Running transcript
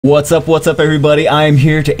What's up, everybody? I am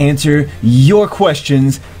here to answer your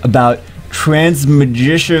questions about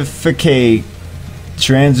transmogrification.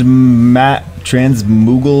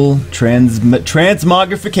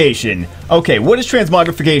 Transmogrification. Okay, what is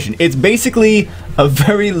transmogrification? It's basically a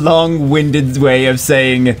very long-winded way of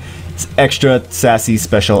saying extra sassy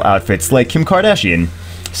special outfits, like Kim Kardashian.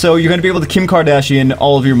 So you're going to be able to Kim Kardashian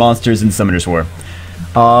all of your monsters in Summoner's War.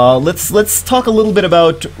 Let's talk a little bit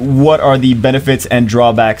about what are the benefits and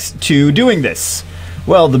drawbacks to doing this.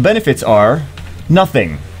 Well, the benefits are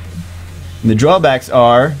nothing. And the drawbacks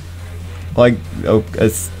are, like,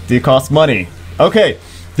 they cost money. Okay,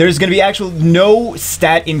 there's going to be no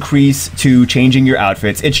stat increase to changing your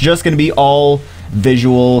outfits. It's just going to be all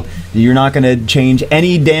visual. You're not going to change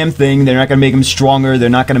any damn thing. They're not going to make them stronger. They're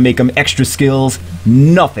not going to make them extra skills.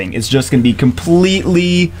 Nothing. It's just going to be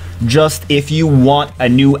completely just if you want a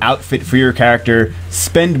new outfit for your character,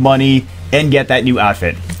 spend money and get that new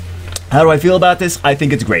outfit. How do I feel about this? I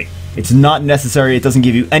think it's great. It's not necessary, it doesn't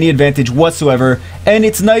give you any advantage whatsoever, and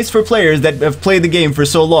it's nice for players that have played the game for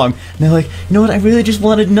so long. And they're like, you know what, I really just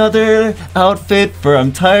want another outfit for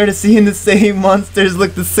I'm tired of seeing the same monsters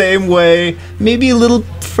look the same way. Maybe a little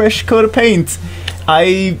fresh coat of paint.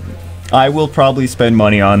 I will probably spend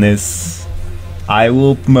money on this. I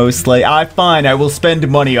will fine, I will spend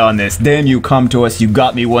money on this. Damn you, come to us, you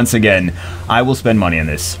got me once again. I will spend money on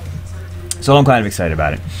this. So I'm kind of excited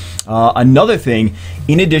about it. Another thing,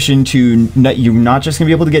 in addition to, you're not just going to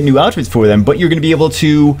be able to get new outfits for them, but you're going to be able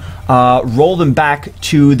to roll them back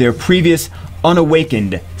to their previous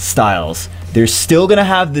unawakened styles. They're still going to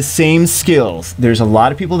have the same skills. There's a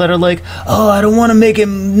lot of people that are like, oh, I don't want to make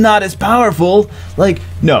him not as powerful. Like,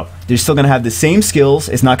 no, they're still going to have the same skills.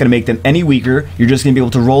 It's not going to make them any weaker. You're just going to be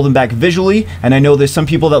able to roll them back visually. And I know there's some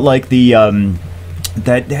people that like the...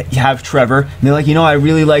 that have Trevor, and they're like, you know, I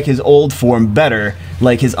really like his old form better,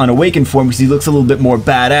 like his unawakened form, because he looks a little bit more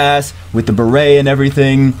badass with the beret and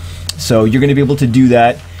everything. So you're going to be able to do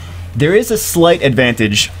that. There is a slight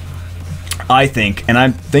advantage, I think,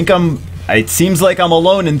 and it seems like I'm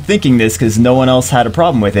alone in thinking this because no one else had a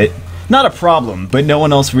problem with it. Not a problem, but no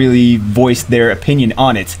one else really voiced their opinion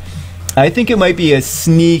on it. I think it might be a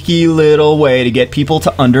sneaky little way to get people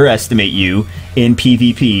to underestimate you in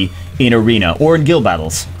PvP, in arena, or in guild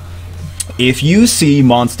battles. If you see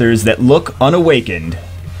monsters that look unawakened,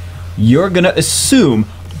 you're gonna assume,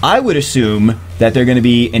 I would assume, that they're gonna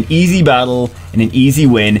be an easy battle and an easy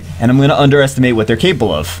win, and I'm gonna underestimate what they're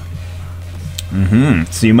capable of.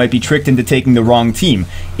 So you might be tricked into taking the wrong team.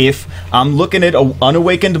 If I'm looking at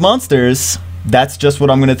unawakened monsters, that's just what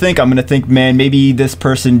I'm gonna think. I'm gonna think, man, maybe this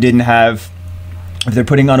person didn't have... If they're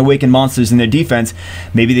putting unawakened monsters in their defense,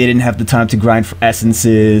 maybe they didn't have the time to grind for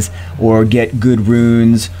essences or get good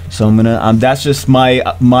runes. So I'm gonna, that's just my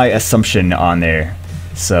assumption on there.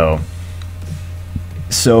 So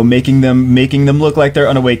making them look like they're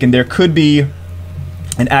unawakened, there could be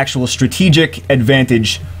an actual strategic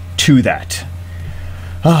advantage to that.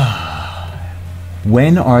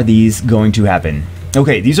 When are these going to happen?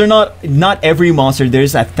 Okay, these are not every monster.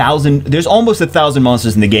 There's almost 1,000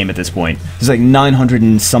 monsters in the game at this point. There's like 900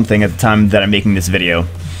 and something at the time that I'm making this video.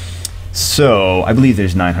 So, I believe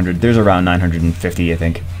there's 900. There's around 950, I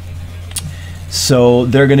think. So,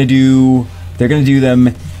 they're gonna do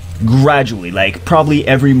them gradually, like probably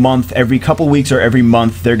every month, every couple weeks or every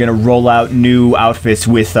month, they're gonna roll out new outfits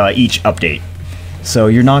with each update. So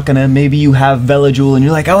you're not gonna, maybe you have Velajul and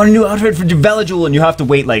you're like, I want a new outfit for Velajul, and you have to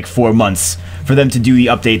wait like 4 months for them to do the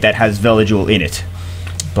update that has Velajul in it.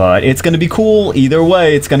 But it's gonna be cool either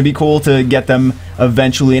way. It's gonna be cool to get them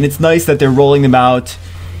eventually, and it's nice that they're rolling them out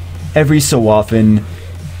every so often.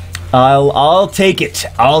 I'll take it.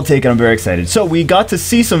 I'll take it. I'm very excited. So we got to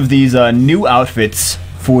see some of these new outfits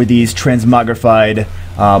for these transmogrified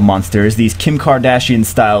monsters, these Kim Kardashian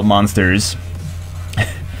style monsters.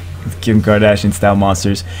 Kim Kardashian style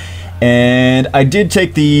monsters, and I did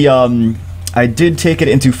take it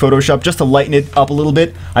into Photoshop just to lighten it up a little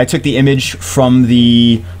bit. I took the image from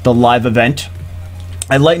the live event.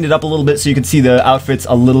 I lightened it up a little bit so you can see the outfits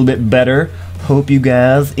a little bit better. Hope you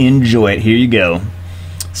guys enjoy it. Here you go.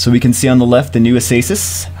 So we can see on the left the new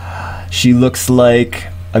Asasis. She looks like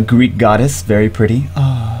a Greek goddess, very pretty.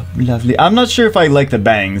 Oh, lovely. I'm not sure if I like the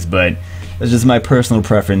bangs, but that's just my personal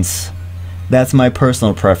preference. That's my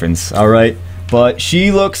personal preference, alright? But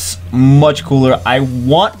she looks much cooler. I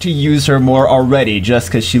want to use her more already just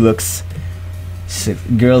because she looks...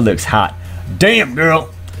 Girl looks hot. Damn,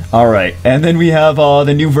 girl! Alright, and then we have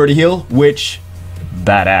the new Vertiheel, which...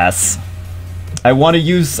 Badass. I want to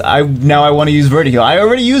use Vertiheel. I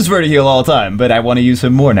already use Vertiheel all the time, but I want to use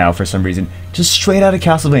him more now for some reason. Just straight out of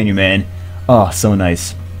Castlevania, man. Oh, so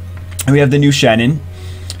nice. And we have the new Shannon,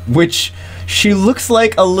 which she looks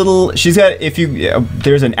like a little. She's got, if you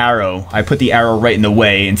there's an arrow. I put the arrow right in the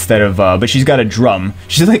way instead of. But she's got a drum.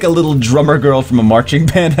 She's like a little drummer girl from a marching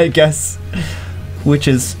band, I guess, which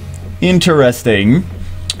is interesting.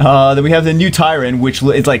 Then we have the new Tyran, which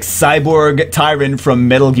is like cyborg Tyran from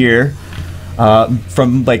Metal Gear.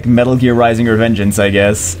 From like Metal Gear Rising or Vengeance, I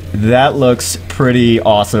guess. That looks pretty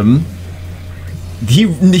awesome. He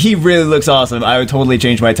really looks awesome. I would totally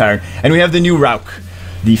change my Tyran. And we have the new Rauk,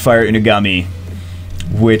 the Fire Inugami,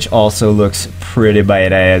 which also looks pretty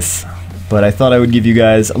badass. But I thought I would give you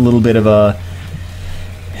guys a little bit of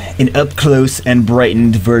an up close and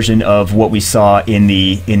brightened version of what we saw in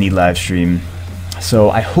the live stream.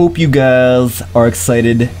 So I hope you guys are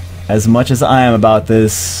excited as much as I am about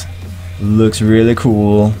this. Looks really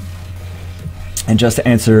cool. And just to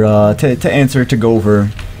answer to go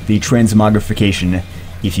over the Transmogrification,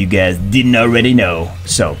 if you guys didn't already know.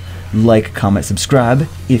 So like, comment, subscribe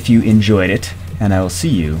if you enjoyed it, and I will see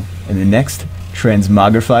you in the next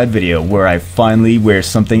Transmogrified video, where I finally wear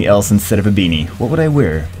something else instead of a beanie. What would I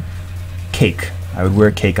wear? Cake. I would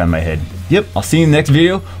wear cake on my head. Yep, I'll see you in the next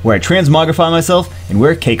video where I transmogrify myself and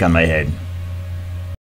wear cake on my head.